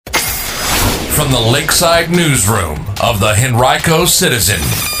from the Lakeside Newsroom of the Henrico Citizen,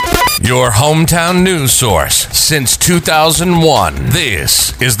 your hometown news source since 2001.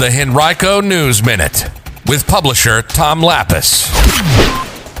 This is the Henrico News Minute with publisher Tom Lapis.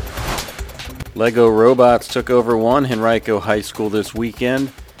 Lego robots took over one Henrico high school this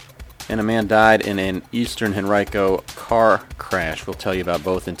weekend, and a man died in an eastern Henrico car crash. We'll tell you about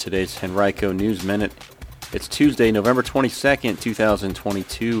both in today's Henrico News Minute. It's Tuesday, November 22nd,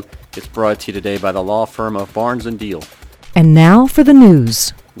 2022. It's brought to you today by the law firm of Barnes & Deal. And now for the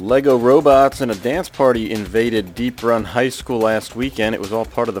news. Lego robots and a dance party invaded Deep Run High School last weekend. It was all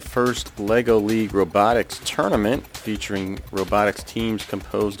part of the first Lego League Robotics Tournament, featuring robotics teams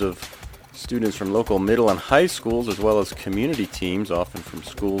composed of students from local middle and high schools, as well as community teams, often from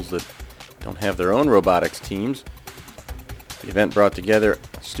schools that don't have their own robotics teams. The event brought together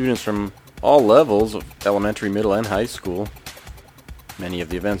students from all levels of elementary, middle, and high school. Many of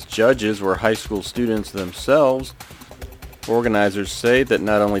the event's judges were high school students themselves. Organizers say that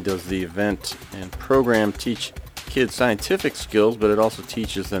not only does the event and program teach kids scientific skills, but it also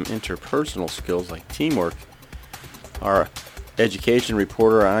teaches them interpersonal skills like teamwork. Our education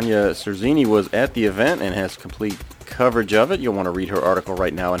reporter Anya Cerzini was at the event and has complete coverage of it. You'll want to read her article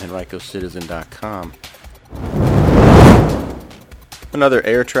right now on henricocitizen.com. Another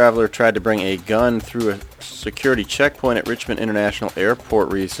air traveler tried to bring a gun through a security checkpoint at Richmond International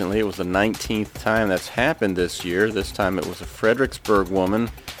Airport recently. It was the 19th time that's happened this year. This time it was a Fredericksburg woman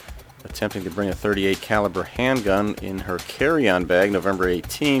attempting to bring a .38 caliber handgun in her carry-on bag November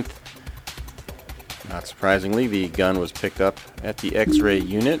 18th. Not surprisingly, the gun was picked up at the X-ray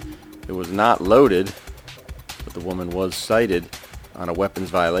unit. It was not loaded, but the woman was cited on a weapons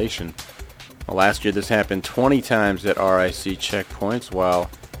violation. Well, last year this happened 20 times at RIC checkpoints, while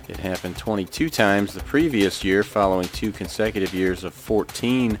it happened 22 times the previous year, following 2 consecutive years of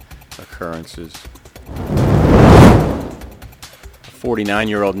 14 occurrences. A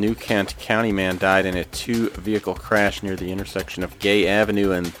 49-year-old New Kent County man died in a 2-vehicle crash near the intersection of Gay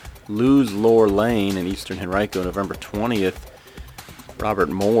Avenue and Lewes Lore Lane in eastern Henrico, November 20th. Robert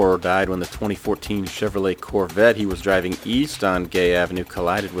Moore died when the 2014 Chevrolet Corvette he was driving east on Gay Avenue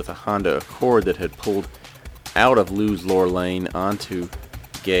collided with a Honda Accord that had pulled out of Lewes Lore Lane onto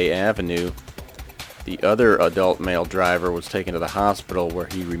Gay Avenue. The other adult male driver was taken to the hospital where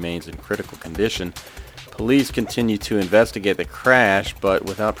he remains in critical condition. Police continue to investigate the crash, but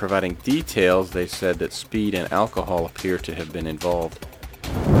without providing details, they said that speed and alcohol appear to have been involved.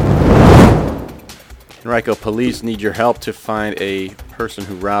 Henrico police need your help to find a person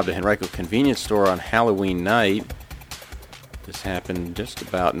who robbed a Henrico convenience store on Halloween night. This happened just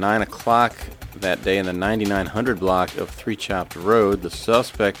about 9 o'clock that day in the 9900 block of Three Chopped Road. The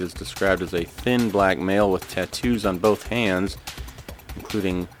suspect is described as a thin black male with tattoos on both hands,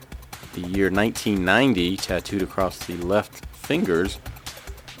 including the year 1990 tattooed across the left fingers.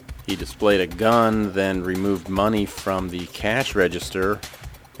 He displayed a gun, then removed money from the cash register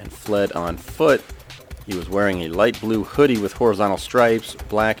and fled on foot. He was wearing a light blue hoodie with horizontal stripes,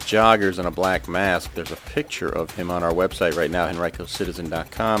 black joggers, and a black mask. There's a picture of him on our website right now,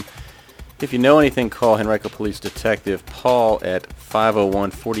 henricocitizen.com. If you know anything, call Henrico Police Detective Paul at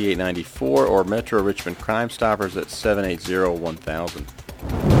 501-4894 or Metro Richmond Crime Stoppers at 780-1000.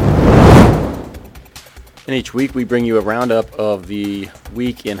 And each week we bring you a roundup of the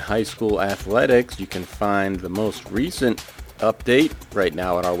week in high school athletics. You can find the most recent update right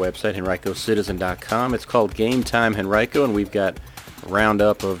now on our website, henricocitizen.com. It's called Game Time Henrico, and we've got a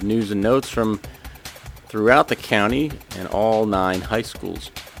roundup of news and notes from throughout the county and all 9 high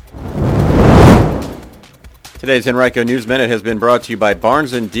schools. Today's Henrico News Minute has been brought to you by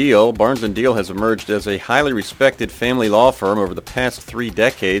Barnes & Deal. Barnes & Deal has emerged as a highly respected family law firm over the past 3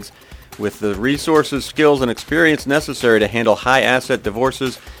 decades with the resources, skills, and experience necessary to handle high-asset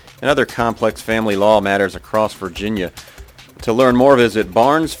divorces and other complex family law matters across Virginia. To learn more, visit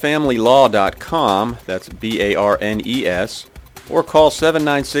barnesfamilylaw.com, that's BARNES, or call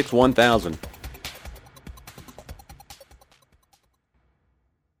 796-1000.